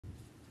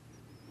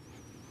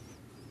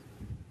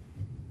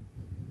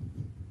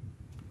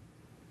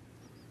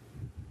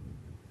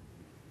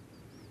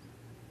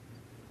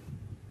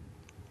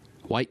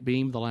White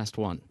Beam, the last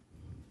one.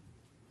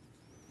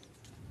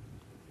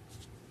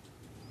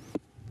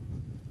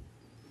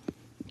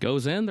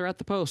 Goes in, they're at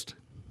the post.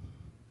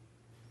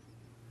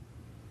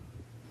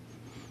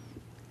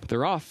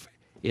 They're off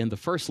in the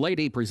First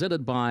Lady,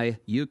 presented by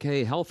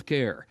UK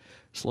Healthcare.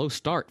 Slow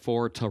start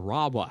for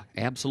Tarawa,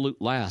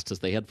 absolute last as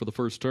they head for the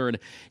first turn.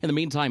 In the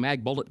meantime,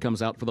 Ag Bullet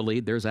comes out for the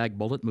lead. There's Ag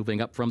Bullet moving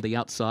up from the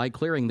outside,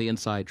 clearing the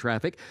inside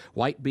traffic.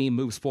 White Beam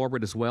moves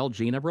forward as well.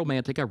 Gina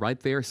Romantica right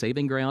there,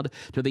 saving ground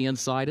to the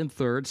inside in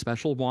third.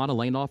 Special Juan, a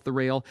lane off the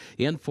rail.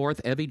 In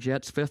fourth, Evie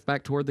Jets fifth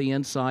back toward the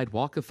inside.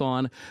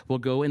 Walkathon will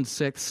go in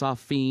sixth.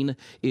 Safine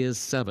is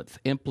seventh.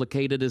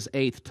 Implicated is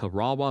eighth.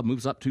 Tarawa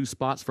moves up 2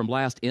 spots from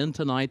last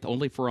into ninth,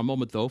 only for a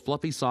moment though.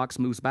 Fluffy Socks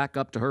moves back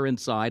up to her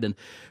inside, and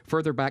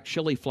further back,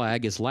 Chili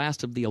Flag is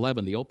last of the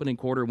 11. The opening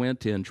quarter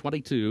went in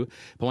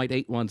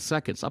 22.81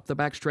 seconds. Up the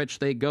backstretch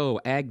they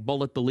go. Ag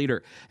Bullet the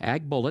leader.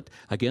 Ag Bullet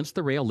against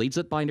the rail leads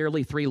it by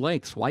nearly 3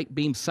 lengths. White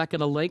Beam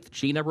second a length.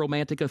 Gina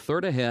Romantica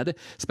third ahead.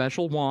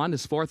 Special Juan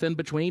is fourth in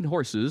between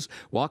horses.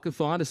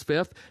 Walkathon is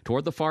fifth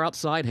toward the far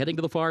outside, heading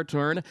to the far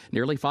turn.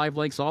 Nearly 5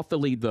 lengths off the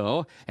lead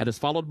though, and is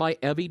followed by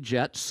Evie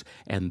Jets.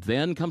 And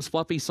then comes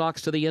Fluffy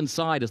Socks to the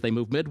inside as they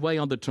move midway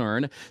on the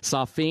turn.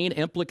 Safine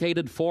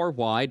implicated 4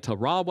 wide.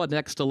 Tarawa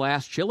next to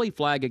last. Chili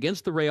Flag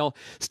against the rail,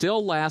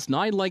 still last,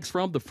 9 lengths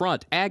from the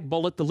front. Ag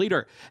Bullet the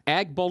leader.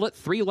 Ag Bullet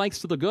 3 lengths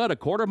to the good, a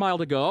quarter mile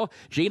to go.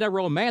 Gina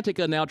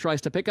Romantica now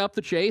tries to pick up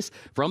the chase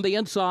from the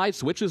inside,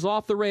 switches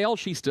off the rail.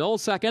 She's still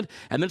second,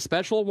 and then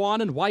Special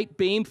Juan and White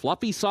Beam.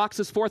 Fluffy Socks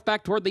is fourth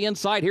back toward the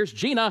inside. Here's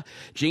Gina.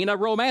 Gina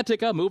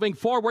Romantica moving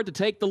forward to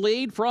take the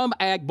lead from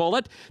Ag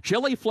Bullet.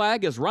 Chili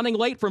Flag is running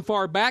late from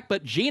far back,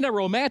 but Gina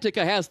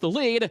Romantica has the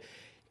lead.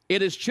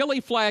 It is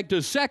Chili Flag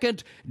to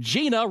second.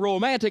 Gina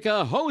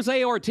Romantica.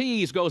 Jose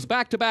Ortiz goes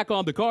back-to-back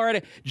on the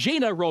card.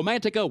 Gina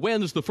Romantica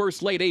wins the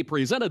First Lady,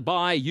 presented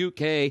by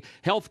UK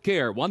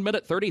Healthcare. 1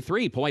 minute,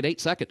 33.8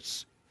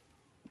 seconds.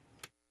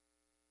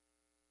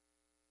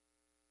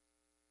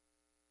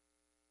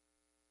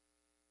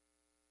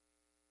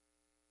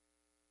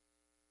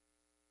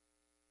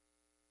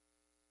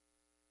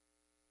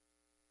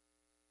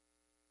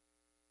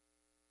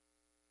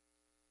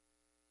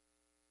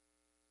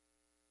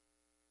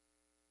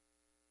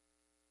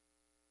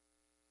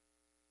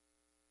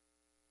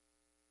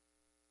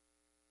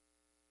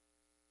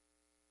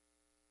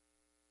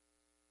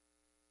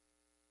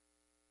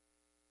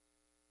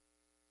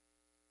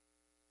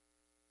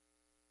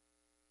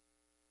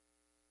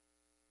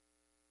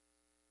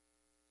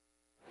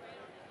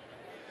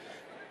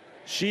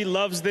 She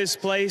loves this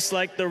place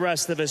like the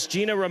rest of us.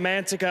 Gina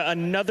Romantica,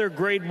 another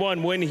Grade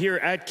 1 win here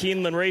at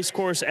Keeneland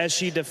Racecourse as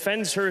she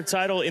defends her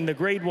title in the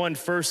Grade 1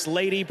 First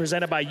Lady,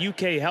 presented by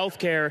UK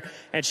Healthcare.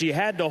 And she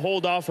had to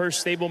hold off her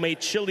stablemate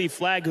Chili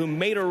Flag, who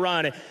made a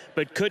run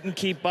but couldn't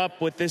keep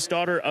up with this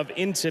daughter of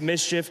Into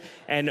Mischief.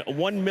 And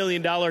 $1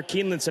 million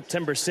Keeneland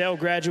September sale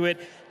graduate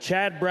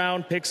Chad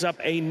Brown picks up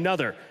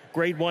another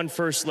Grade 1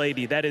 First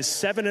Lady. That is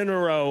 7 in a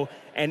row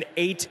and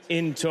 8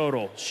 in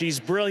total. She's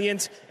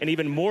brilliant, and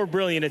even more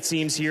brilliant, it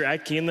seems, here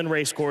at Keeneland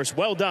Racecourse.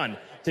 Well done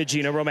to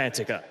Gina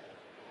Romantica.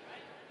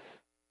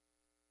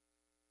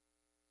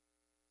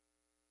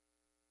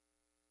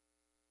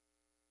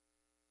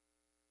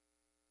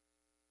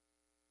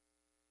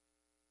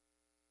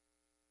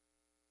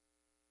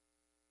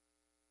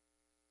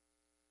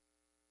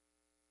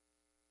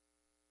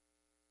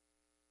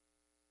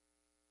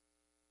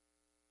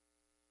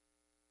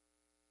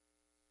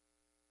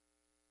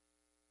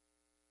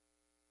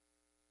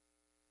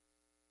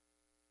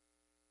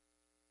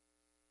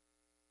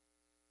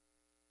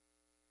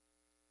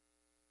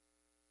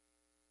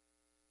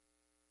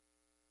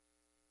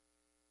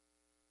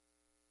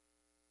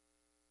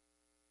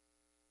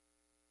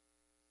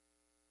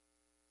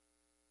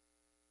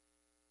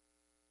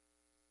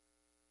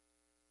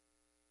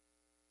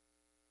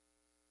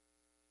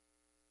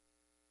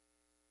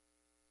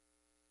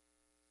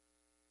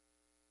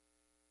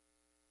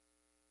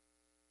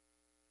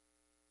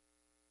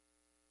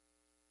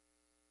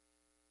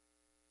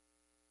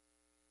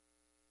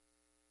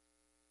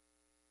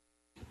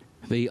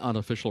 The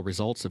unofficial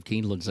results of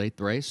Keeneland's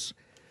 8th race.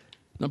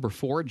 Number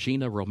 4,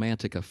 Gina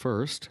Romantica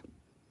first.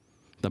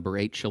 Number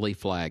 8, Chili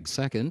Flag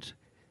second.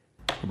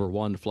 Number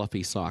 1,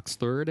 Fluffy Socks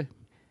third.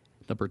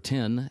 Number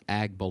 10,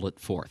 Ag Bullet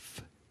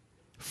fourth.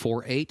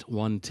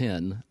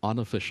 4-8-1-10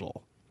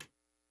 unofficial.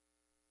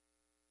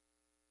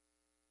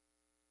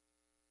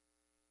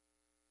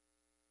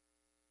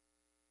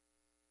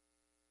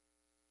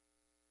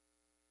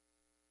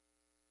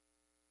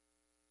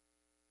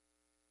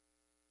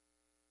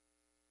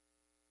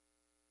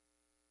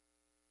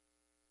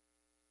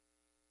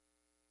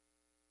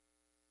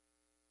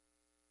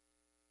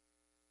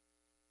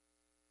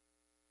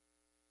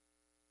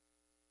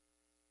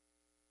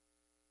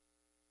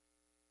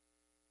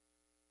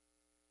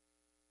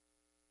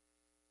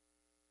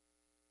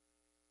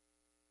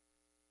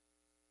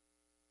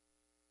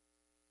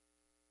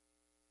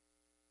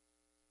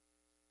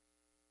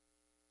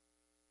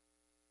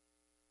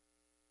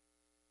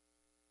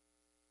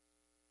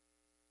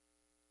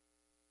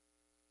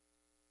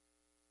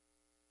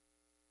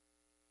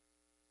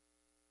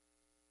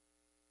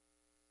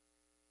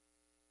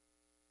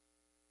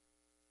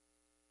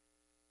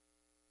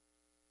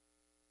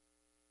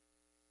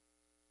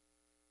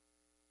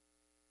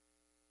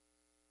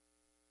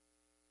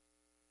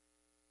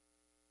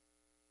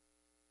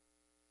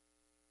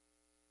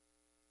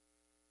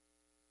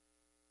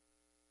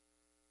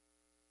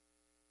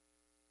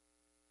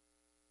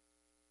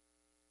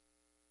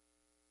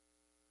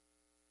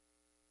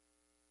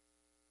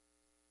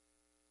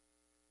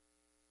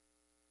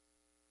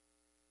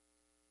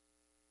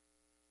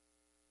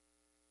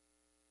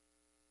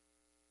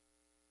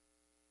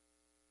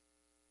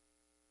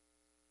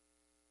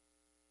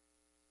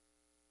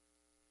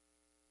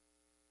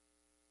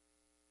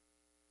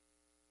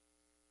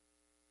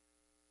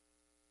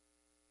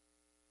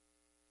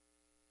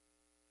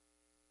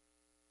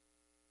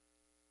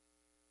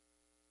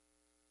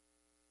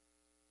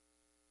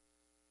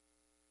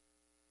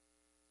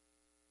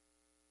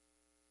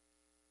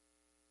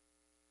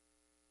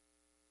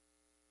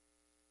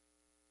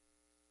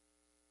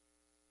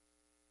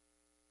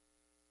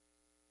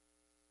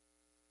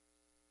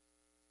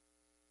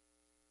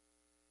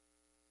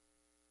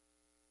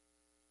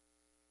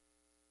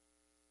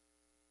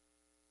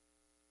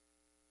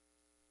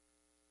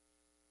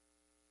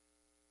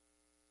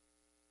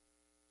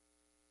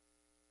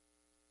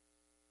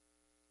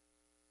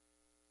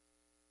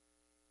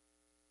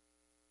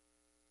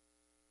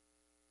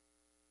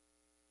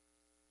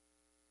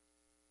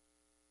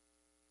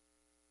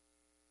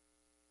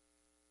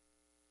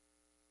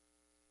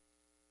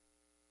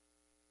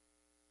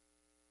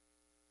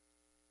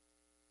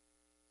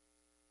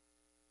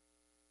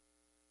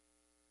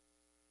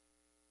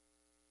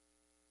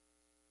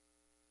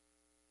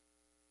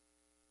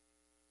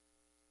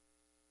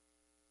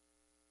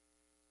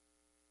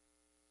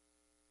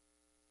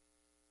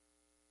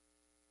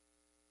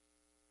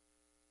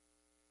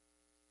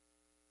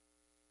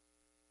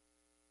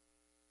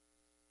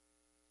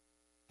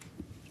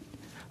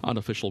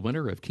 Unofficial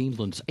winner of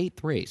Keeneland's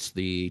 8th race,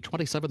 the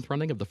 27th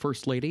running of the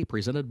First Lady,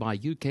 presented by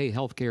UK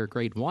Healthcare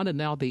Grade 1, and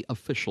now the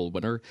official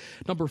winner,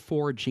 number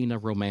 4, Gina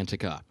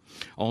Romantica.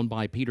 Owned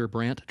by Peter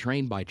Brandt,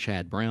 trained by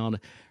Chad Brown,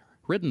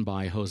 ridden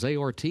by Jose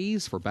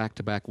Ortiz for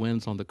back-to-back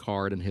wins on the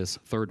card and his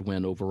 3rd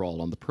win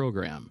overall on the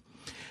program.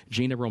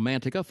 Gina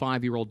Romantica,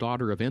 5-year-old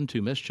daughter of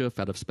Into Mischief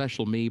out of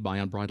Special Me by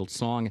Unbridled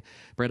Song,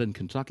 bred in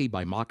Kentucky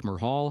by Mockmer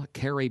Hall,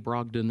 Carrie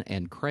Brogdon,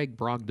 and Craig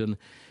Brogdon.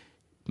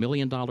 $1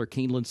 Million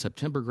Keeneland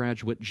September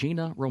graduate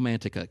Gina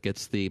Romantica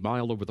gets the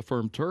mile over the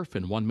firm turf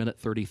in 1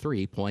 minute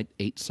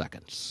 33.8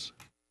 seconds.